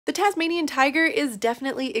The Tasmanian tiger is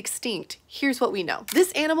definitely extinct. Here's what we know.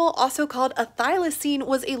 This animal, also called a thylacine,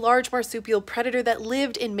 was a large marsupial predator that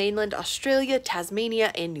lived in mainland Australia,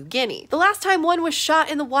 Tasmania, and New Guinea. The last time one was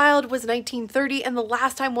shot in the wild was 1930, and the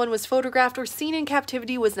last time one was photographed or seen in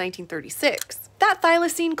captivity was 1936. That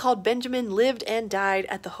thylacine, called Benjamin, lived and died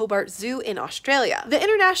at the Hobart Zoo in Australia. The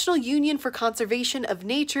International Union for Conservation of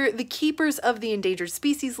Nature, the keepers of the endangered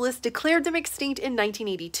species list, declared them extinct in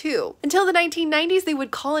 1982. Until the 1990s, they would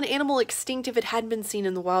call an animal extinct if it hadn't been seen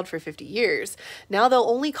in the wild for 50 years. Now they'll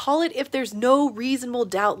only call it if there's no reasonable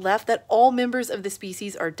doubt left that all members of the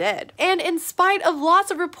species are dead. And in spite of lots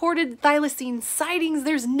of reported thylacine sightings,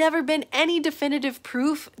 there's never been any definitive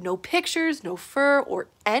proof, no pictures, no fur, or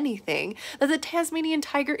anything, that the Tasmanian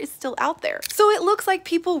tiger is still out there. So it looks like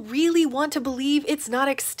people really want to believe it's not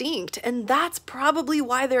extinct, and that's probably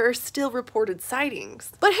why there are still reported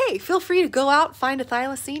sightings. But hey, feel free to go out, find a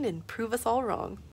thylacine, and prove us all wrong.